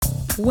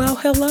Well,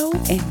 hello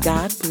and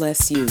God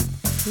bless you.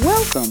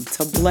 Welcome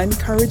to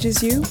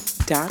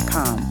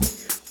BlenEncouragesYou.com,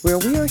 where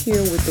we are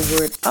here with the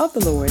word of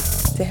the Lord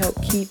to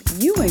help keep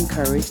you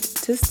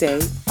encouraged to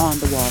stay on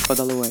the wall for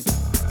the Lord.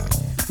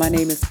 My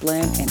name is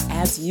Blen, and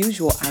as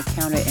usual, I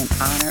count it an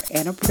honor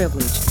and a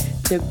privilege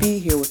to be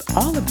here with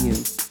all of you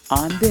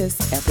on this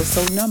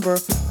episode number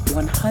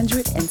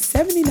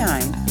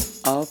 179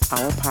 of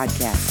our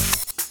podcast.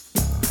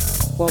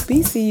 Well,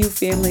 BCU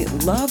family,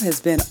 love has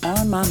been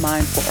on my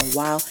mind for a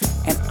while,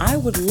 and I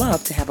would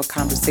love to have a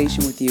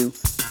conversation with you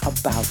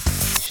about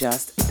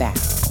just that.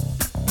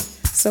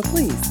 So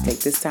please take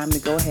this time to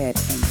go ahead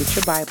and get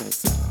your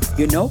Bibles,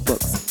 your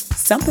notebooks,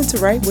 something to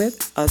write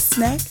with, a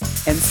snack,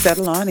 and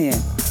settle on in.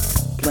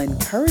 Blen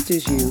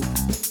Encourages You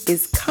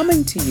is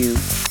coming to you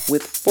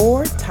with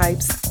 4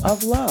 types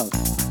of love.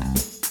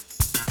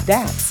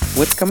 That's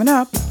what's coming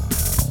up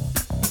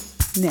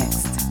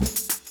next.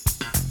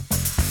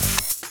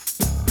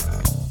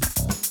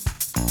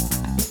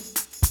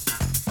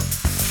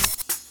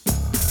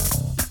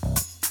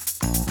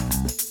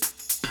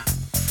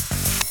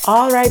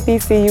 All right,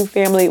 BCU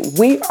family,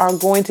 we are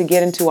going to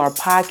get into our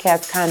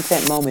podcast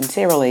content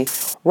momentarily.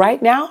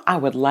 Right now, I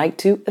would like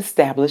to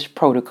establish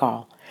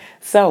protocol.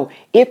 So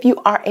if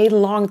you are a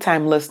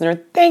longtime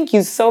listener, thank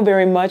you so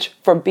very much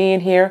for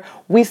being here.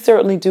 We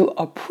certainly do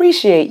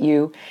appreciate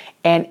you.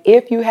 And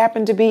if you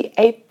happen to be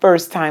a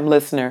first-time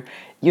listener,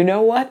 you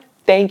know what?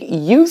 Thank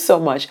you so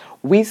much.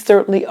 We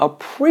certainly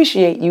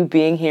appreciate you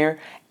being here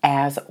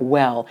as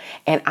well.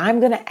 And I'm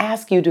going to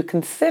ask you to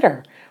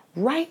consider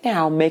right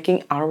now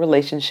making our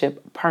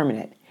relationship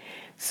permanent.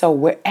 So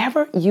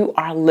wherever you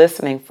are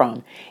listening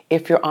from,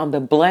 if you're on the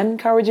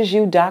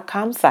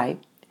BlenEncouragesYou.com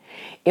site,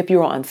 if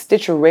you're on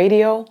Stitcher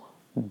Radio,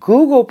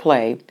 Google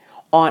Play,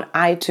 on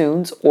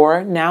iTunes,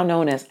 or now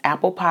known as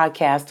Apple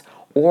Podcasts,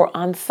 or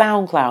on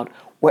SoundCloud,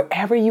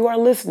 wherever you are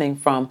listening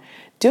from,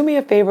 do me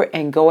a favor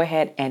and go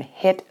ahead and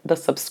hit the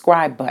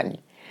subscribe button.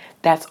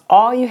 That's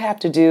all you have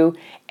to do,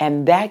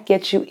 and that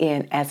gets you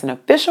in as an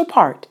official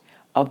part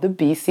of the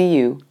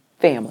BCU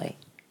family.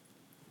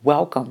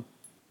 Welcome.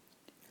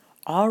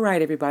 All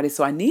right, everybody.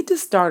 So I need to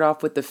start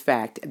off with the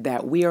fact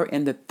that we are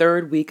in the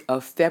 3rd week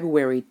of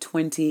February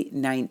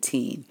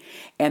 2019.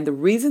 And the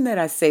reason that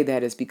I say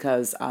that is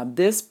because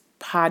this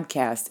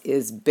podcast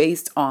is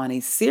based on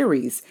a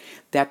series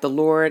that the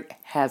Lord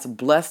has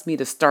blessed me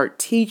to start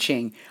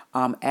teaching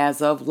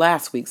as of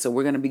last week. So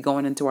we're going to be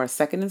going into our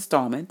 2nd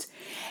installment,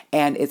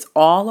 and it's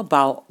all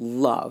about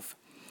love.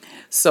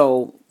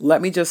 So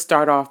let me just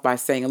start off by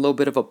saying a little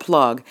bit of a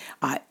plug.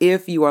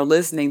 If you are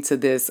listening to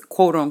this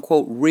quote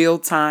unquote real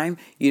time,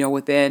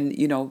 within,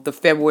 the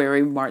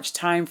February, March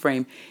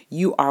timeframe,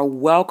 you are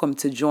welcome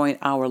to join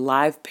our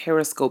live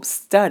Periscope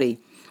study.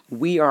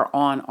 We are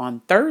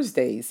on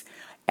Thursdays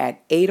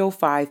at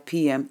 8:05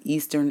 p.m.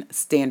 Eastern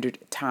Standard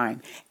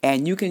Time.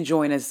 And you can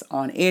join us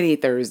on any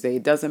Thursday.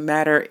 It doesn't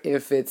matter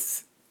if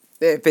it's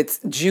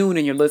June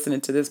and you're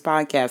listening to this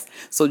podcast.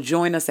 So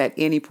join us at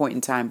any point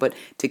in time. But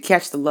to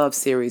catch the love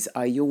series,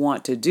 you'll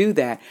want to do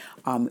that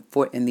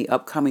for in the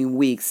upcoming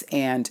weeks.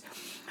 And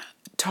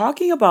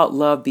talking about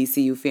love,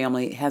 BCU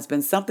family, has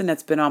been something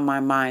that's been on my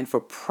mind for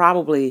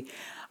probably,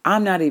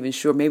 I'm not even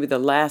sure, maybe the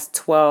last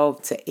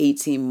 12 to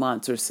 18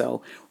 months or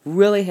so.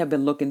 Really have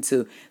been looking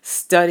to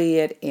study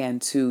it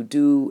and to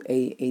do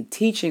a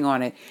teaching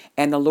on it.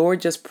 And the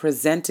Lord just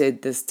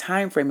presented this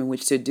time frame in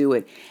which to do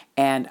it.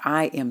 And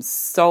I am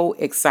so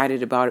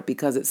excited about it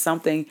because it's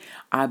something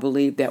I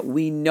believe that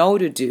we know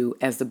to do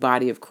as the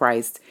body of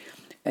Christ.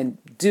 And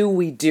do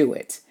we do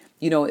it?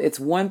 It's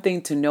one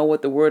thing to know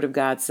what the Word of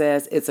God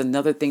says. It's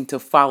another thing to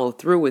follow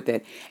through with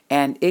it.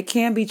 And it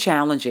can be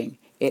challenging.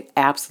 It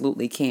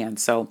absolutely can.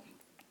 So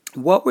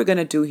what we're going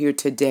to do here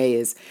today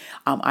is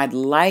I'd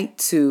like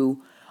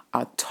to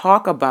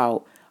talk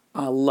about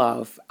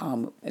love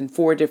in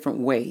 4 different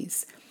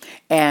ways.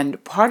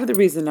 And part of the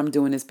reason I'm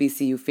doing this,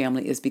 BCU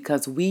family, is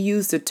because we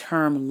use the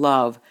term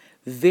love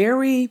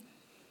very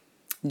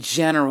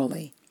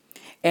generally.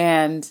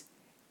 And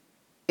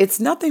it's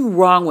nothing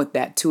wrong with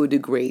that to a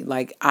degree.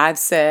 Like I've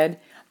said,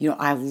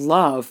 I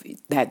love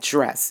that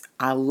dress.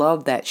 I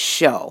love that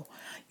show.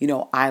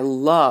 I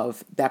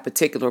love that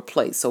particular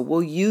place. So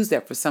we'll use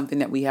that for something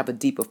that we have a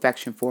deep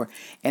affection for.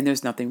 And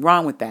there's nothing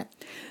wrong with that.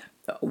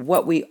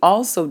 What we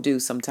also do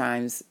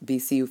sometimes,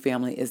 BCU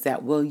family, is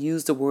that we'll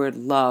use the word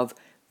love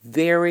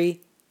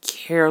very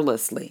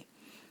carelessly,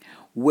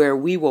 where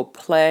we will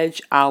pledge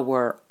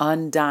our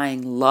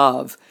undying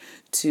love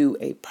to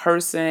a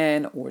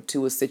person or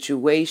to a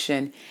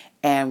situation.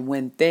 And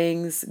when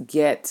things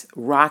get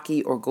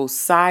rocky or go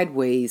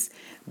sideways,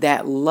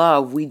 that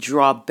love, we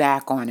draw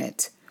back on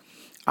it.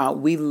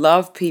 We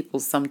love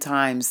people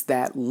sometimes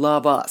that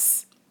love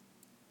us.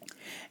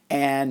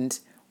 And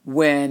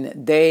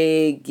when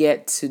they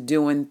get to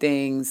doing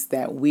things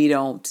that we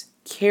don't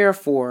care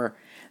for,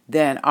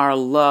 then our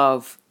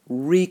love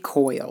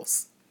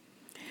recoils.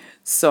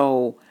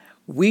 So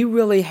we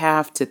really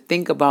have to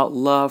think about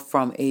love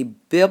from a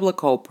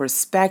biblical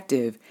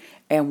perspective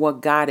and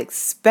what God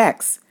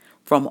expects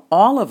from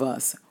all of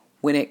us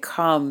when it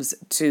comes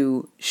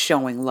to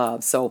showing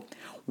love. So,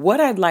 what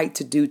I'd like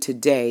to do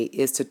today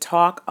is to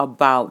talk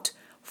about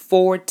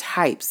 4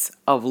 types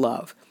of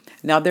love.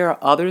 Now, there are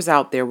others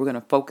out there. We're going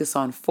to focus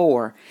on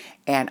 4,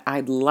 and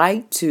I'd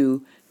like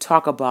to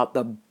talk about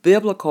the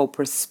biblical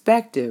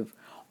perspective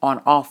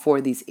on all 4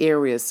 of these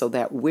areas so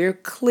that we're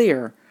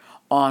clear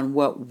on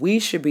what we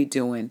should be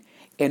doing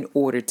in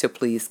order to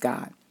please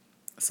God.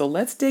 So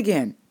let's dig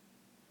in.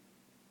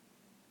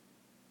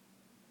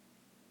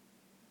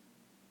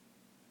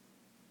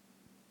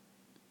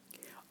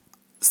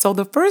 So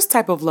the first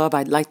type of love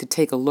I'd like to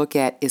take a look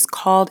at is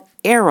called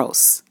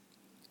Eros.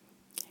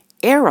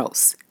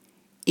 Eros.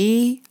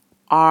 E-R-O-S.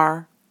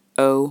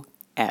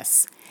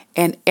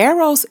 And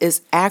Eros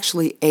is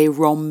actually a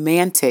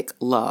romantic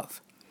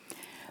love.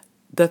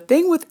 The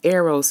thing with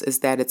Eros is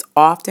that it's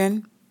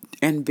often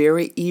and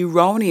very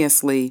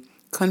erroneously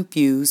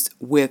confused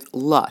with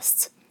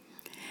lust.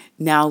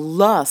 Now,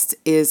 lust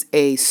is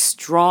a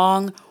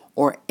strong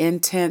or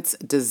intense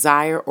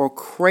desire or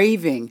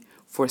craving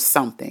for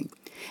something.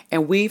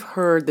 And we've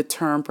heard the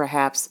term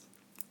perhaps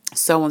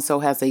so and so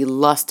has a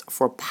lust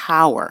for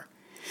power.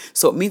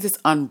 So it means it's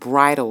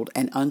unbridled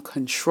and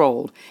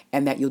uncontrolled,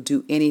 and that you'll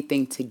do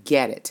anything to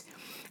get it.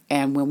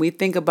 And when we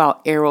think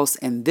about Eros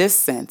in this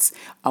sense,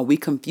 we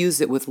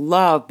confuse it with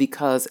love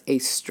because a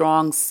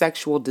strong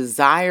sexual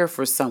desire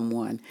for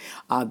someone,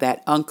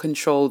 that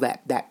uncontrolled,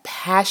 that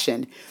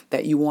passion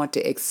that you want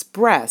to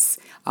express,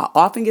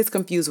 often gets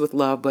confused with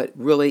love, but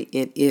really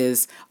it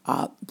is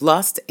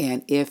lust.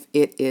 And if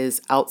it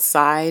is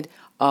outside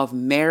of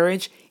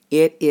marriage,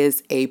 it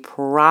is a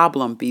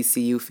problem,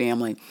 BCU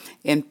family.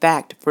 In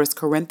fact, 1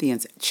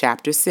 Corinthians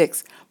chapter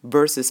 6,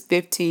 verses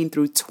 15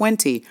 through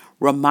 20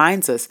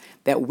 reminds us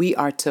that we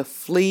are to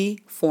flee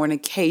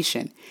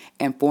fornication.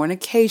 And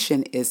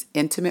fornication is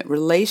intimate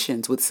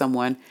relations with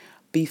someone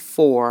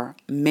before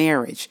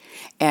marriage.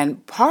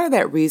 And part of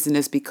that reason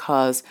is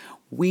because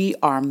we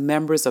are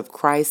members of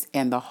Christ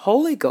and the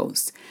Holy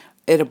Ghost.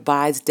 It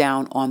abides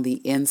down on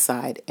the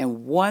inside.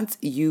 And once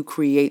you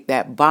create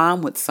that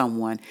bond with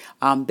someone,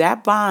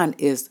 that bond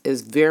is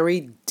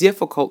very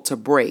difficult to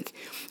break.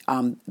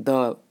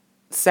 The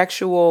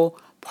sexual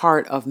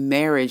part of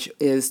marriage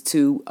is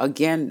to,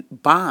 again,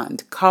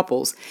 bond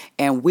couples.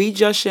 And we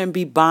just shouldn't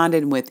be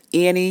bonding with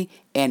any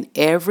and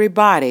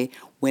everybody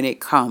when it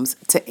comes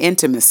to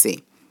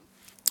intimacy.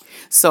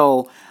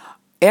 So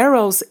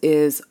Eros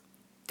is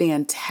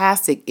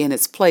fantastic in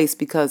its place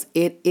because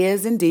it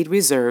is indeed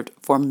reserved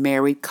for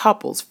married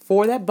couples,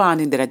 for that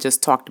bonding that I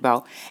just talked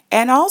about,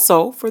 and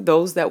also for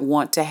those that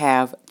want to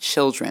have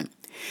children.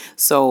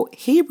 So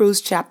Hebrews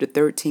chapter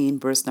 13,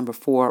 verse number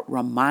 4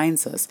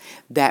 reminds us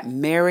that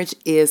marriage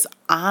is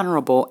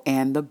honorable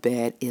and the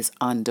bed is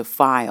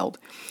undefiled.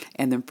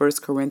 And then 1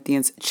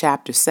 Corinthians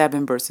chapter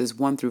 7, verses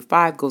 1 through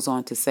 5 goes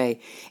on to say,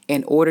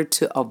 in order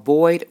to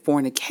avoid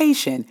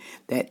fornication,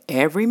 that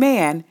every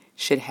man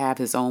should have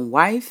his own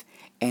wife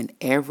and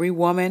every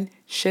woman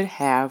should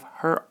have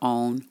her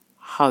own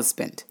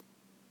husband.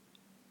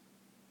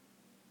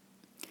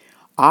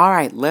 All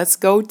right, let's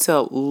go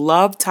to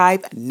love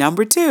type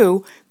number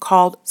 2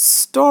 called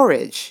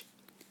storge.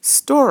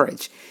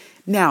 Storge.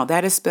 Now,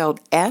 that is spelled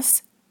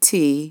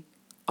S-T-O-R-G-E.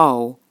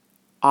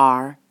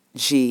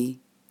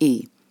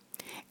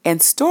 And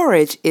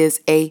storge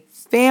is a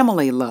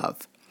family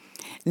love.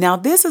 Now,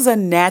 this is a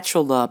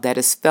natural love that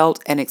is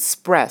felt and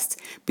expressed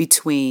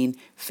between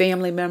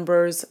family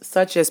members,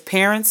 such as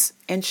parents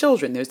and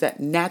children. There's that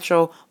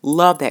natural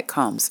love that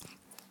comes.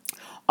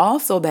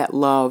 Also, that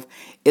love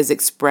is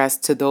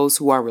expressed to those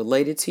who are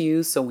related to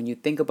you. So when you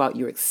think about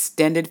your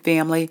extended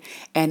family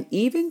and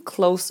even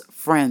close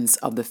friends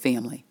of the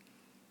family.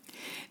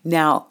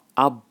 Now,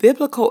 a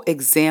biblical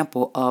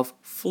example of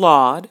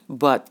flawed,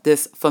 but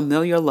this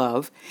familiar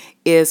love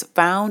is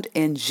found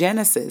in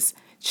Genesis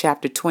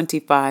chapter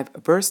 25,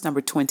 verse number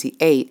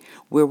 28,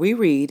 where we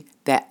read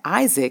that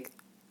Isaac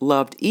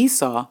loved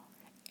Esau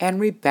and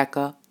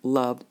Rebekah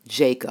loved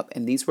Jacob.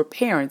 And these were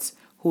parents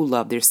who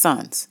loved their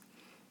sons.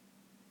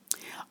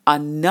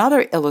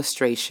 Another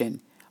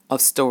illustration of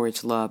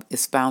storge love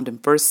is found in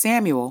 1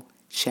 Samuel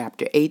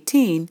chapter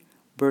 18,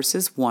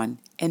 verses 1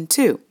 and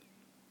 2.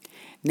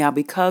 Now,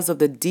 because of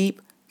the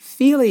deep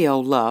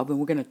filial love, and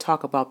we're going to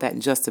talk about that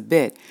in just a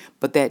bit,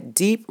 but that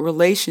deep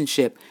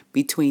relationship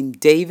between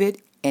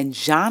David and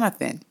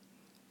Jonathan,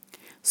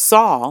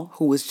 Saul,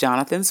 who was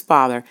Jonathan's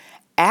father,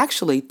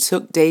 actually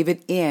took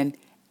David in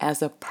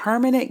as a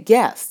permanent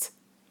guest.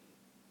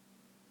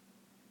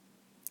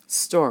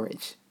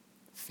 Storge,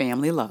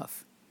 family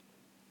love.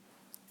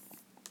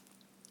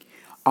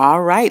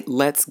 All right,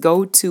 let's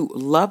go to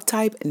love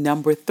type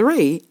number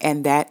 3,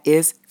 and that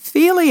is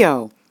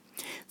filio.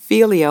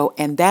 Filio,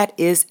 and that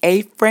is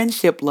a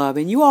friendship love.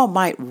 And you all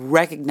might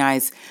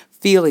recognize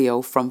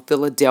filio from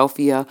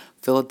Philadelphia.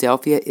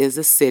 Philadelphia is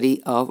a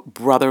city of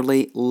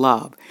brotherly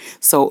love.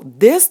 So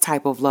this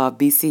type of love,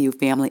 BCU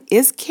family,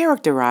 is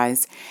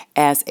characterized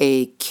as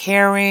a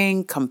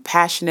caring,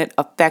 compassionate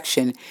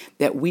affection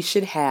that we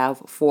should have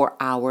for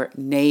our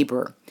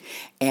neighbor.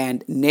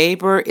 And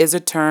neighbor is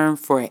a term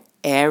for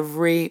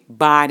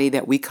everybody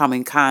that we come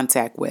in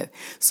contact with.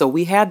 So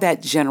we have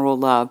that general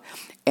love,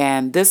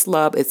 and this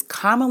love is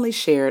commonly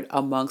shared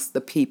amongst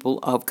the people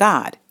of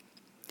God.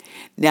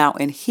 Now,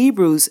 in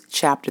Hebrews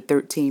chapter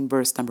 13,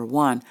 verse number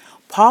 1,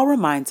 Paul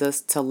reminds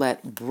us to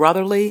let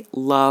brotherly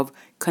love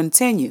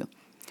continue.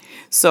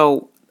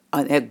 So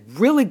a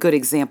really good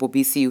example,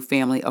 BCU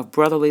family, of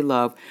brotherly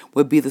love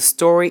would be the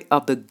story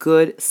of the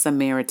Good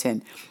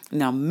Samaritan.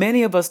 Now,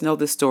 many of us know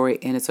this story,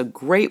 and it's a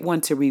great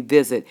one to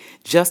revisit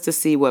just to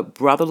see what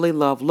brotherly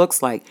love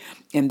looks like.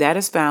 And that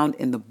is found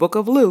in the book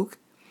of Luke,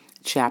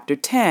 chapter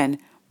 10,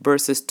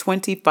 verses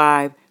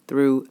 25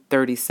 through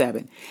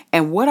 37.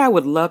 And what I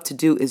would love to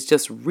do is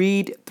just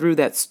read through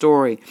that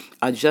story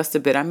just a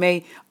bit. I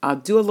may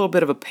do a little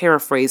bit of a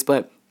paraphrase,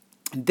 but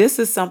this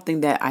is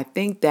something that I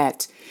think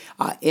that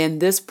in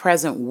this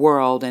present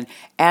world, and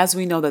as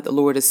we know that the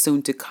Lord is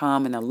soon to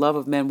come and the love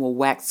of men will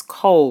wax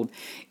cold,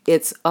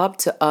 it's up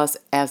to us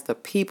as the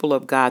people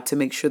of God to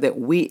make sure that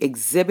we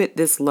exhibit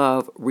this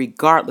love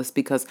regardless,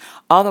 because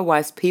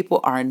otherwise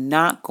people are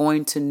not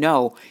going to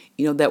know,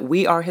 that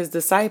we are his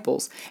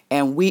disciples,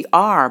 and we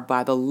are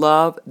by the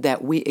love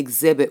that we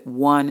exhibit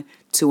one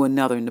to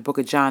another. And the book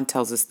of John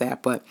tells us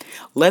that. But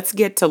let's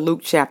get to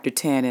Luke chapter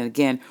 10. And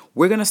again,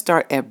 we're going to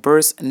start at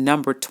verse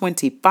number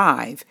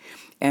 25.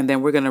 And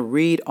then we're going to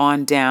read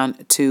on down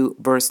to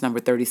verse number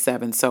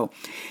 37. So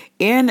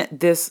in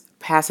this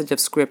passage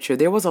of scripture,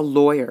 there was a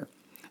lawyer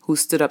who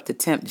stood up to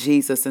tempt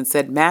Jesus and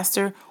said,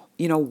 "Master,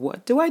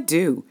 what do I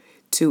do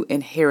to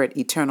inherit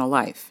eternal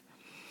life?"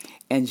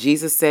 And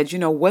Jesus said,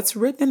 "What's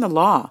written in the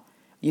law?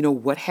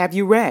 What have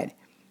you read?"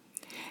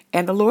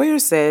 And the lawyer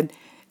said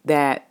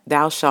that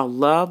thou shalt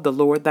love the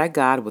Lord thy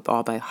God with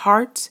all thy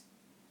heart,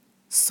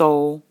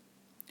 soul,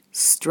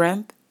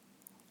 strength,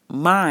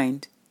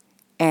 mind,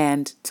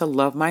 and to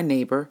love my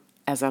neighbor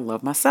as I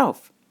love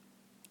myself.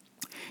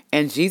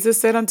 And Jesus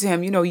said unto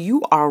him,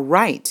 you are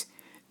right.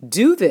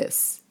 Do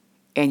this,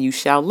 and you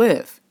shall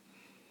live.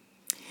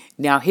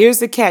 Now, here's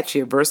the catch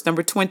here. Verse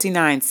number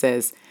 29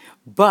 says,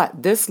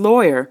 "But this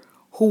lawyer,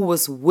 who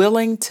was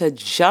willing to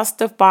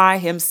justify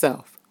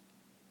himself,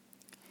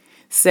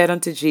 said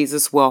unto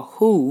Jesus, well,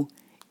 who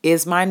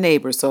is my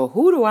neighbor?" So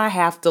who do I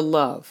have to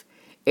love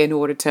in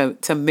order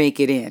to make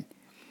it in?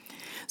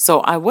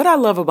 So what I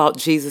love about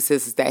Jesus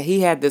is that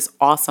he had this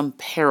awesome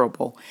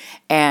parable.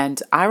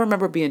 And I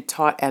remember being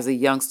taught as a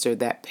youngster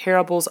that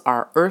parables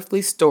are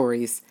earthly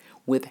stories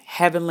with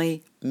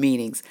heavenly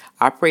meanings.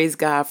 I praise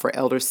God for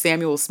Elder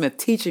Samuel Smith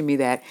teaching me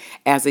that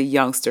as a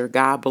youngster.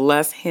 God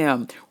bless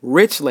him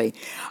richly.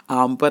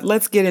 But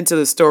let's get into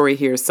the story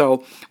here.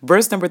 So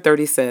verse number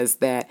 30 says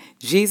that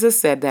Jesus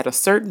said that a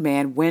certain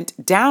man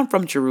went down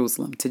from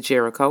Jerusalem to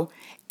Jericho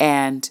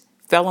and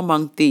fell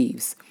among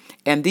thieves.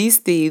 And these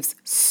thieves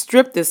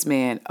stripped this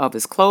man of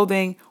his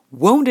clothing,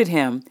 wounded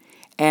him,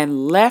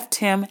 and left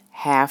him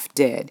half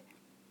dead.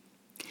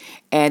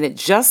 And it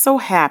just so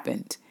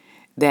happened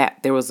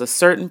that there was a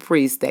certain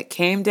priest that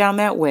came down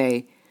that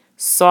way,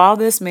 saw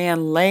this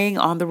man laying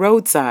on the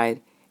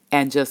roadside,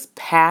 and just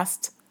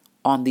passed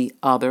on the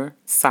other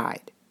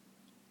side.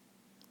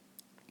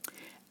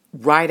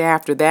 Right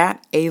after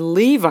that, a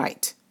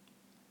Levite,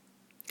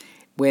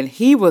 when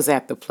he was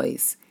at the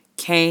place,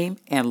 came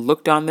and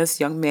looked on this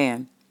young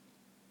man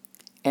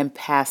and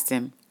passed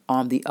him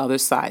on the other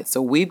side.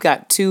 So we've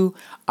got two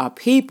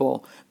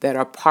people that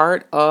are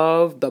part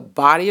of the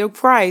body of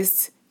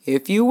Christ,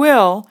 if you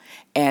will,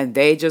 and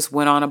they just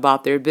went on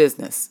about their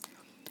business.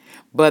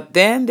 But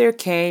then there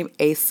came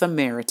a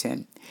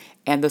Samaritan,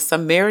 and the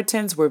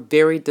Samaritans were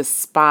very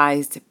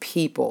despised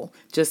people,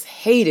 just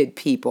hated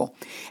people.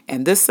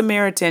 And this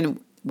Samaritan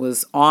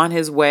was on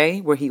his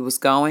way where he was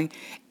going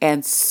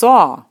and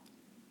saw,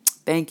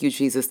 thank you,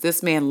 Jesus,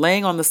 this man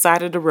laying on the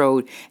side of the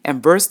road.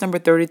 And verse number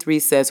 33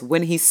 says,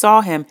 when he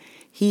saw him,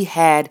 he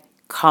had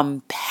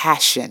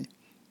compassion.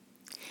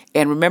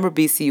 And remember,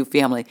 BCU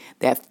family,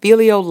 that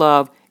filial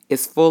love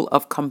is full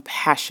of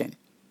compassion.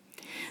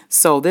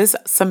 So this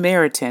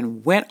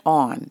Samaritan went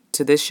on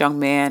to this young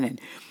man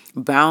and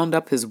bound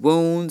up his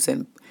wounds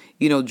and,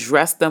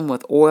 dressed them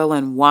with oil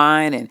and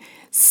wine and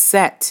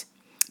set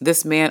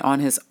this man on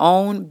his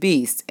own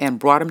beast and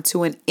brought him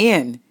to an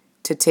inn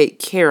to take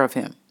care of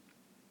him.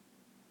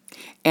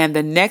 And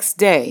the next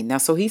day, now,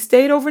 so he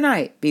stayed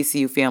overnight,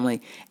 BCU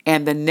family.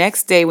 And the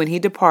next day when he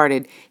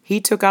departed, he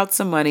took out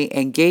some money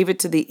and gave it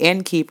to the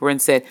innkeeper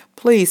and said,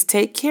 please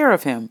take care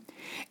of him.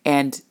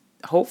 And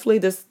hopefully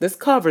this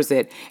covers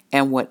it.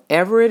 And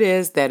whatever it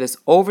is that is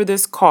over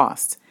this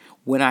cost,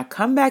 when I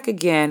come back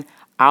again,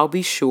 I'll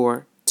be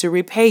sure to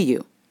repay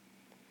you.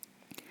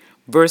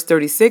 Verse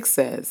 36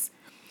 says,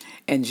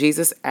 and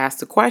Jesus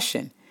asked the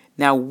question,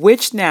 now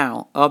which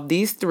now of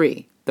these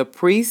three, the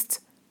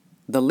priest,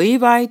 the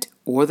Levite,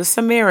 or the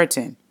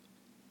Samaritan,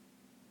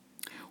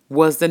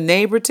 was the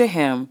neighbor to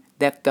him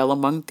that fell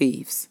among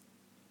thieves?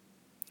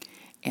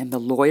 And the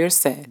lawyer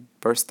said,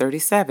 verse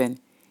 37,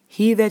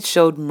 he that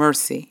showed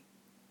mercy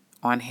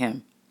on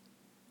him.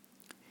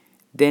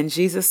 Then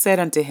Jesus said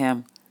unto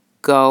him,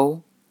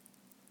 go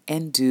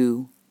and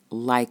do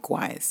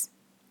likewise.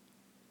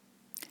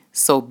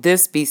 So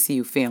this,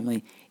 BCU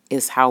family,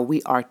 is how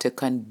we are to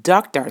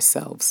conduct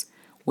ourselves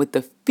with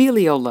the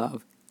filial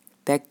love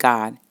that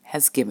God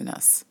has given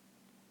us.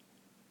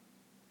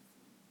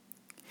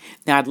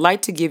 Now, I'd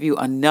like to give you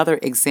another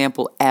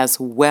example as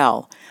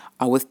well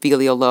with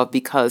filial love,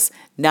 because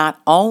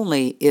not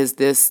only is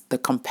this the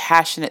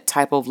compassionate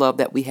type of love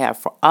that we have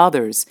for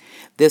others,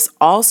 this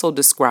also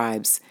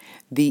describes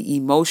the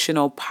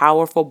emotional,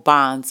 powerful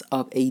bonds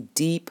of a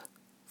deep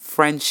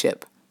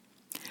friendship.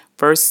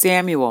 1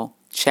 Samuel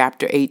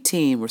chapter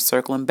 18, we're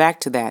circling back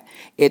to that.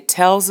 It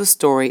tells the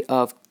story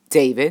of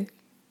David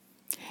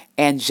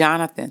and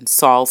Jonathan,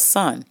 Saul's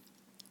son,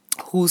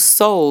 whose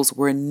souls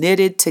were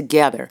knitted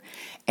together.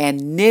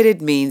 And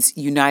knitted means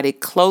united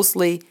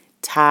closely,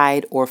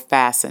 tied, or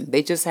fastened.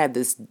 They just had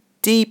this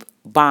deep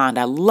bond.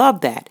 I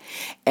love that.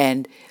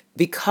 And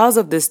because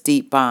of this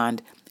deep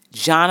bond,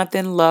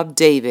 Jonathan loved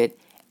David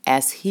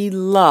as he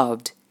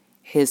loved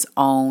his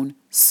own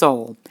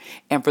soul.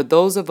 And for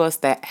those of us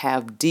that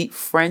have deep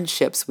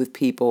friendships with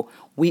people,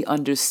 we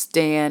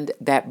understand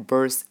that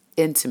verse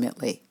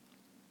intimately.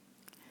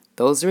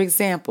 Those are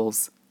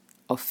examples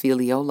of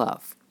filial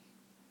love.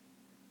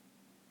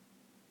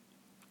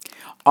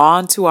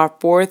 On to our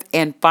fourth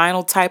and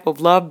final type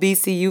of love,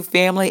 BCU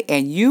family,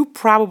 and you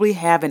probably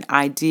have an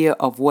idea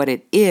of what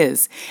it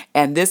is.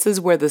 And this is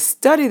where the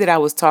study that I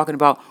was talking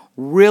about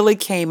really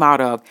came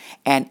out of,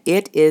 and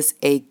it is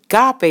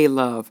agape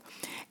love.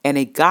 And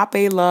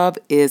agape love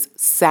is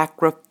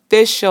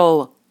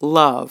sacrificial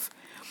love.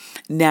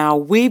 Now,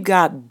 we've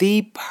got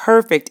the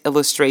perfect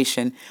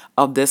illustration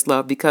of this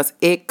love because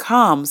it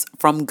comes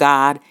from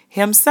God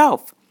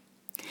Himself.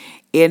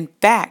 In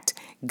fact,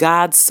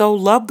 God so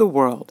loved the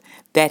world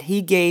that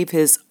He gave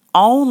His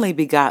only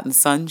begotten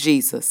Son,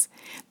 Jesus,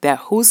 that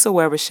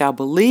whosoever shall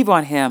believe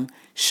on Him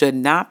should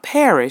not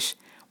perish,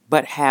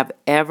 but have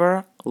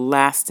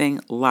everlasting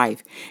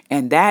life.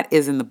 And that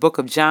is in the book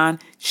of John,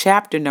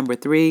 chapter number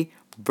 3,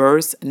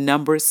 verse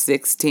number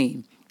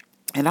 16.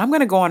 And I'm going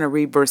to go on and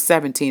read verse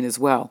 17 as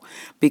well,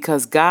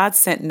 because God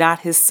sent not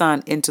His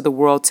Son into the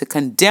world to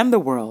condemn the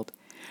world,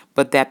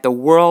 but that the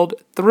world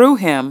through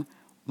Him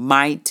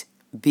might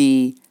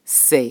be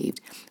saved.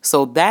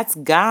 So that's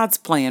God's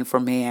plan for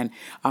man.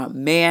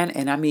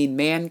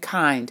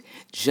 Mankind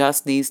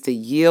just needs to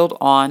yield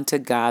on to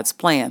God's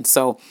plan.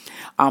 So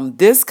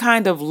this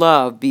kind of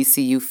love,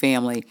 BCU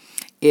family,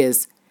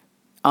 is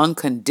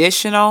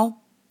unconditional,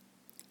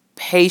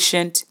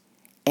 patient,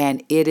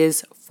 and it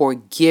is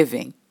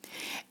forgiving.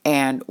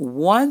 And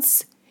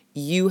once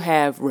you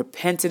have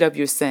repented of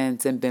your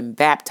sins and been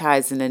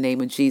baptized in the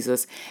name of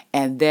Jesus,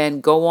 and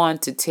then go on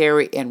to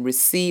tarry and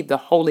receive the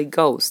Holy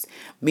Ghost,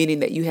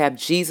 meaning that you have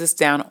Jesus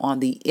down on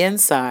the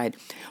inside,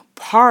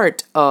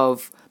 part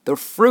of the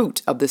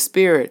fruit of the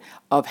Spirit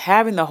of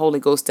having the Holy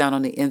Ghost down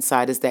on the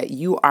inside is that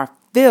you are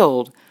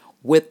filled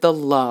with the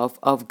love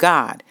of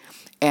God.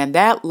 And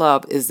that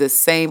love is the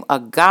same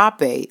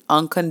agape,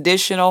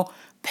 unconditional,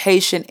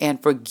 patient,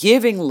 and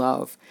forgiving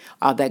love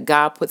that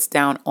God puts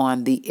down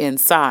on the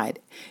inside.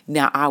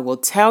 Now, I will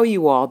tell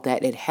you all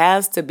that it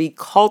has to be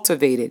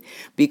cultivated,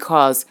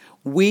 because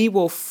we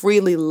will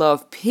freely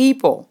love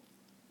people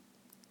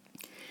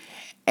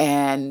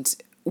and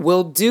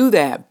we'll do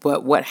that.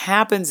 But what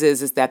happens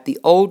is that the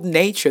old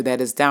nature that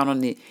is down on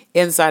the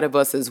inside of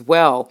us as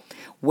well,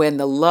 when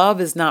the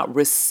love is not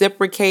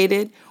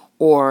reciprocated,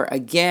 or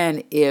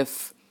again,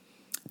 if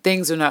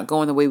things are not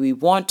going the way we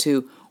want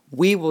to,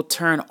 we will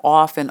turn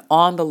off and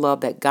on the love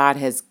that God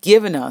has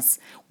given us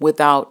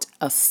without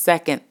a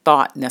second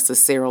thought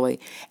necessarily.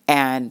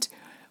 And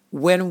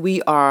when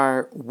we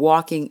are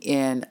walking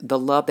in the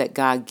love that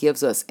God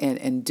gives us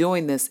and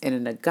doing this in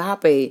an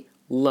agape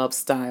love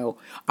style,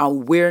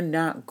 we're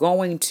not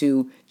going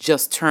to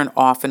just turn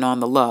off and on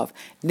the love.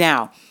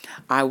 Now,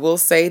 I will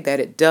say that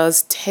it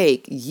does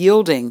take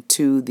yielding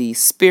to the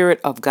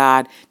Spirit of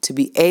God to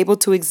be able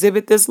to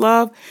exhibit this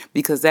love,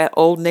 because that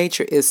old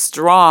nature is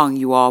strong,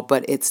 you all,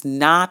 but it's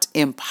not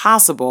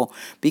impossible,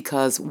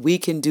 because we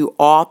can do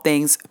all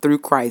things through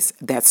Christ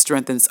that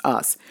strengthens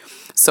us.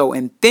 So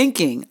in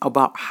thinking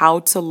about how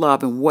to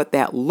love and what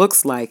that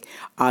looks like,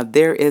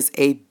 there is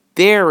a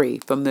very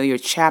familiar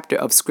chapter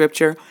of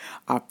Scripture,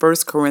 1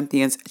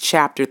 Corinthians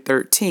chapter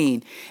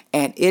 13,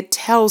 and it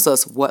tells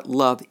us what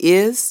love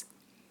is,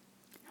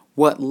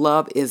 what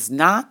love is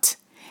not,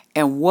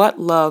 and what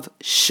love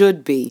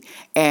should be.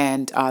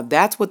 And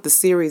that's what the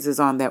series is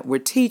on that we're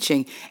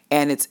teaching.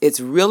 And it's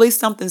really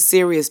something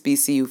serious,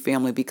 BCU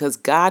family, because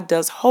God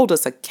does hold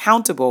us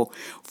accountable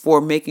for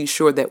making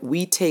sure that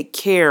we take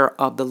care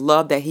of the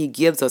love that He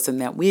gives us and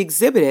that we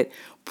exhibit it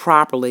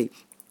properly.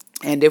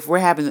 And if we're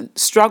having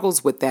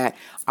struggles with that,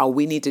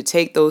 we need to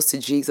take those to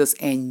Jesus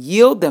and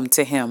yield them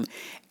to Him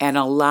and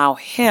allow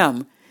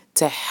Him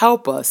to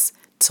help us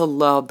to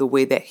love the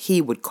way that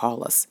He would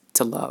call us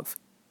to love.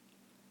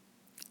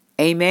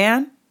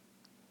 Amen.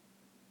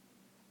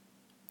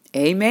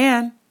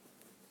 Amen.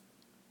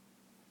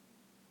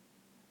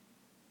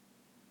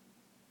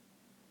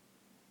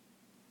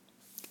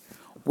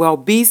 Well,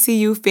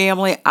 BCU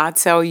family, I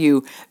tell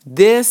you,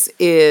 this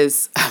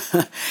is,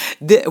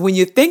 when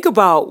you think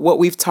about what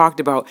we've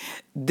talked about,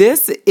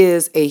 this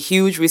is a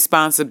huge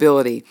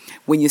responsibility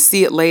when you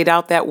see it laid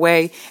out that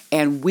way.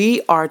 And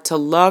we are to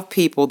love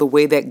people the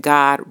way that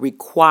God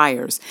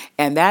requires.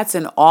 And that's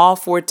in all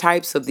four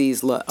types of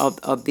these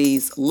of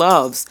these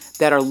loves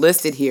that are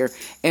listed here.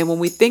 And when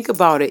we think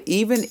about it,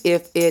 even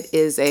if it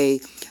is a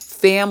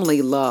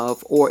family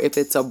love or if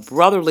it's a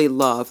brotherly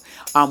love,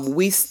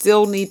 we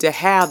still need to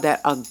have that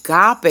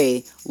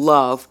agape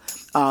love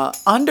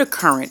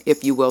undercurrent,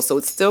 if you will. So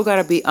it's still got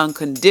to be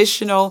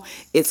unconditional.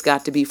 It's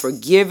got to be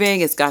forgiving.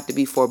 It's got to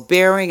be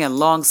forbearing and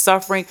long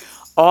suffering,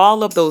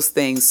 all of those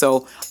things.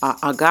 So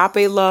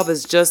agape love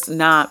is just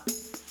not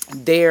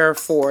there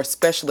for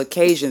special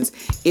occasions.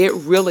 It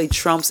really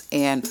trumps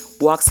and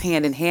walks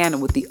hand in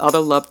hand with the other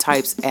love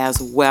types as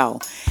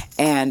well.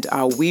 And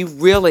we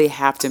really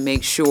have to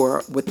make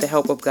sure, with the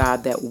help of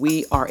God, that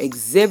we are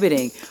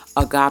exhibiting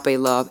agape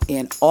love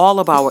in all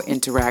of our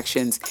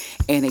interactions.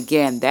 And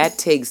again, that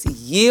takes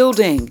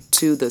yielding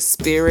to the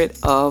Spirit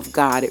of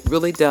God. It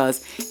really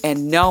does.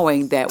 And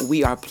knowing that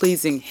we are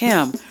pleasing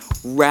Him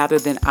rather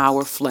than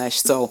our flesh.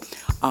 So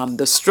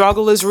the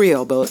struggle is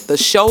real. The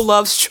show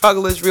love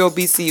struggle is real,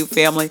 BCU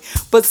family,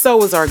 but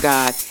so is our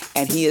God,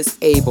 and He is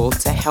able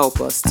to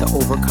help us to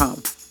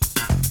overcome.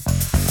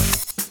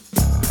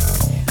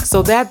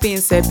 So that being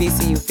said,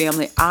 BCU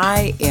family,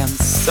 I am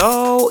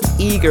so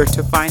eager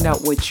to find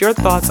out what your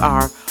thoughts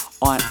are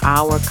on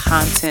our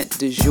content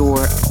du jour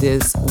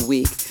this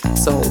week.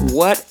 So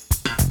what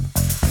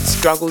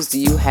struggles do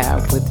you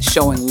have with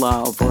showing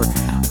love, or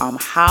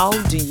how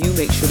do you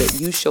make sure that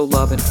you show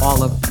love in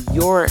all of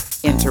your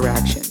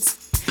interactions?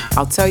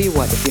 I'll tell you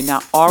what, if you're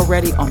not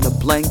already on the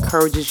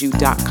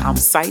BlenencouragesYou.com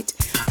site,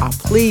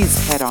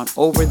 please head on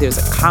over. There's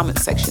a comment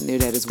section there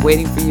that is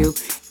waiting for you,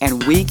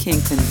 and we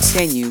can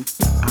continue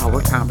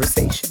our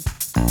conversation.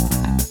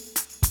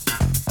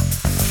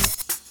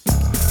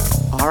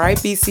 All right,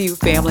 BCU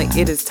family,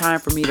 it is time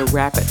for me to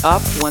wrap it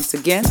up. Once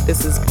again,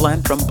 this is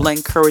Blen from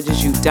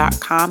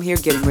BlenencouragesYou.com here,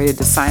 getting ready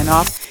to sign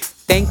off.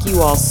 Thank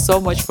you all so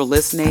much for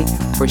listening,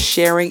 for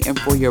sharing, and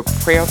for your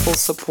prayerful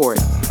support.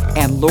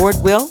 And Lord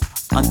will,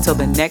 until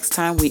the next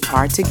time we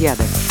are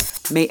together,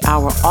 may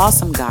our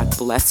awesome God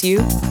bless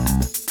you,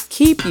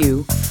 keep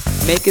you,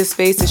 make His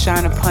face to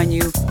shine upon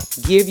you,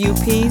 give you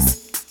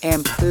peace,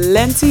 and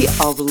plenty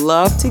of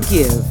love to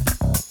give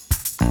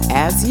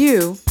as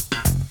you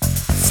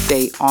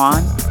stay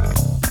on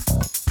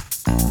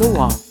the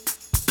wall.